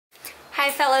Hi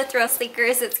fellow thrill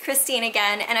seekers, it's Christine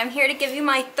again, and I'm here to give you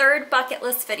my third bucket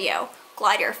list video,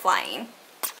 glider flying.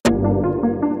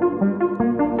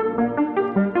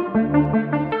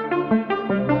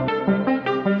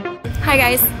 Hi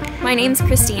guys, my name's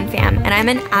Christine Pham, and I'm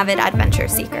an avid adventure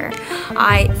seeker.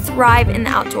 I thrive in the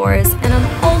outdoors, and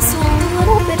I'm also a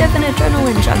little bit of an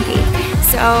adrenaline junkie,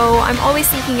 so I'm always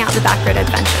seeking out the backward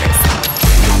adventures.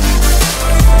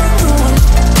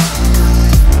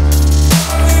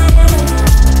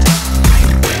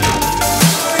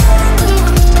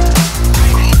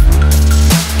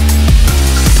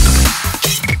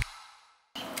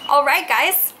 Alright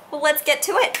guys, well let's get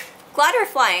to it. Glider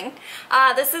flying.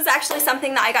 This is actually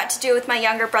something that I got to do with my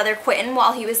younger brother Quentin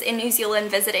while he was in New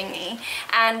Zealand visiting me,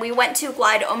 and we went to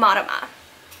glide Omarama.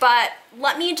 But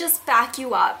let me just back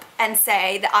you up and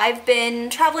say that I've been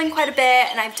traveling quite a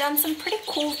bit and I've done some pretty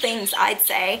cool things, I'd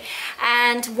say,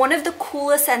 and one of the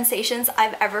coolest sensations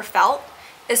I've ever felt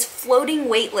is floating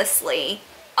weightlessly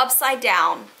upside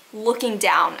down, looking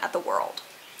down at the world.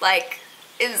 Like,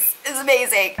 is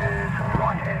amazing.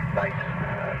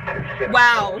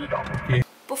 Wow.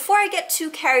 Before I get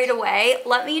too carried away,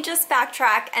 let me just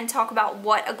backtrack and talk about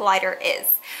what a glider is.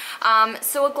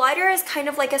 So a glider is kind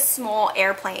of like a small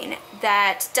airplane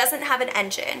that doesn't have an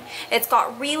engine. It's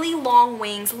got really long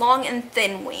wings, long and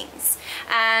thin wings,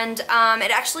 and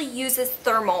it actually uses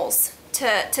thermals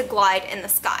to glide in the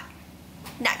sky.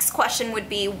 Next question would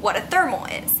be what a thermal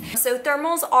is. So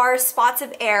thermals are spots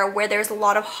of air where there's a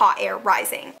lot of hot air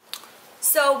rising.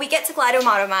 So we get to glide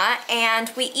Omarama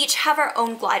and we each have our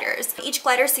own gliders. Each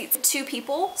glider seats 2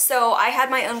 people. So I had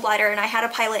my own glider and I had a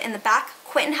pilot in the back.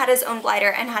 Quentin had his own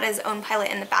glider and had his own pilot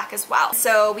in the back as well.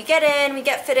 So we get in, we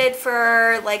get fitted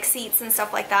for like seats and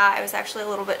stuff like that. I was actually a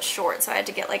little bit short, so I had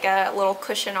to get like a little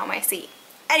cushion on my seat.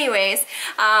 Anyways,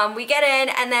 we get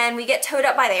in and then we get towed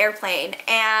up by the airplane,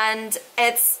 and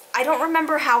I don't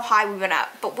remember how high we went up,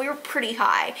 but we were pretty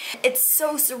high. It's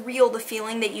so surreal, the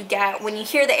feeling that you get when you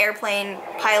hear the airplane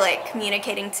pilot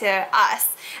communicating to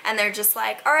us, and they're just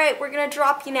like, all right, we're gonna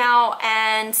drop you now,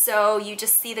 and so you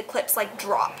just see the clips like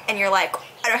drop, and you're like,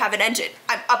 I don't have an engine.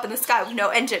 I'm up in the sky with no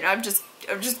engine. I'm just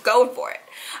going for it.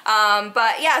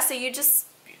 But yeah, so you just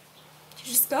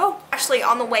go. Actually,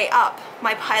 on the way up,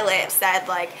 my pilot said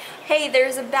like, hey,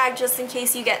 there's a bag just in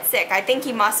case you get sick. I think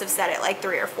he must have said it like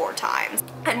 3 or 4 times.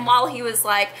 And while he was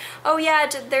like, oh yeah,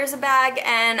 there's a bag,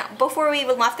 and before we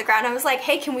even left the ground, I was like,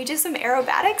 hey, can we do some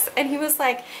aerobatics? And he was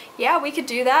like, yeah, we could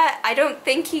do that. I don't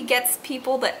think he gets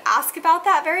people that ask about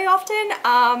that very often,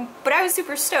 but I was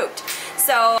super stoked.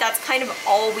 So that's kind of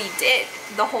all we did.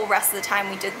 The whole rest of the time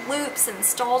we did loops and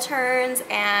stall turns,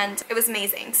 and it was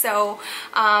amazing. So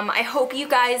I hope you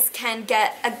guys can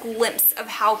get a glimpse of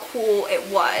how cool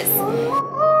it was.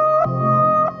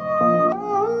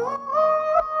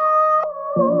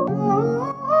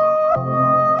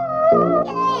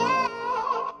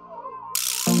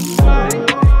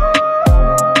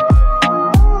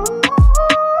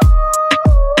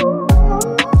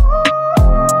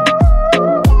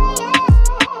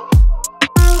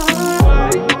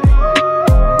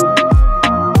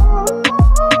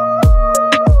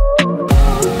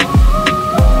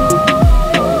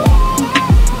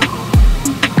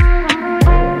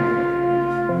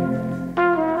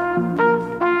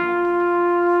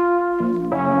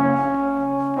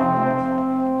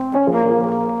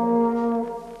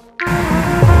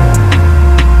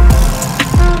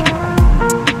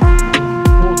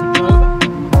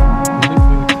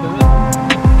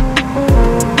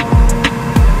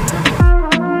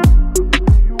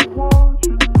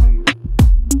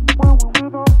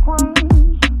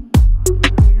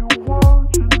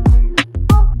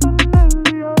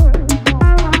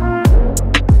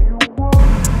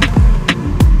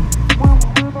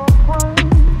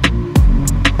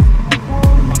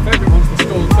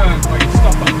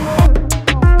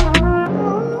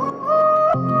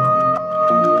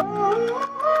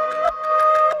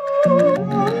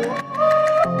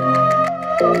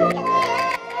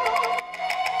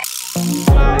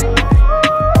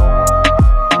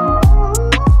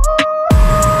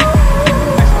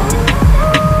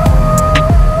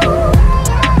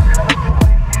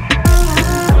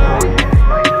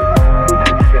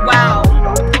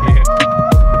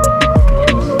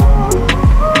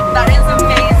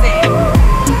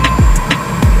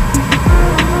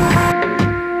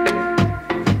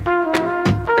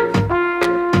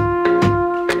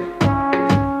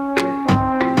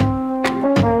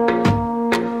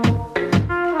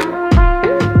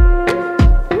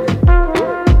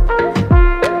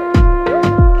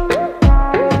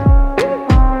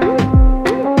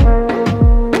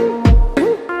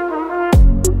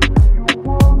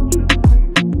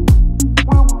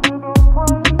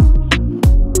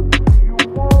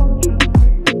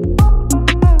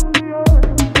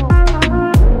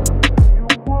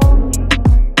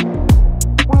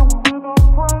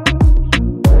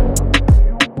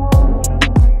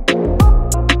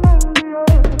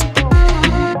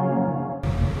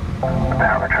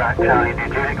 on the track, Charlie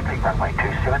New Judy, complete runway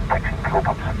 27, taxiing fuel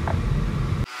pumps.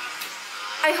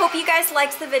 I hope you guys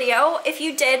liked the video. If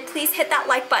you did, please hit that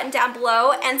like button down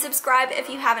below and subscribe if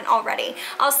you haven't already.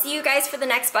 I'll see you guys for the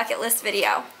next bucket list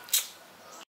video.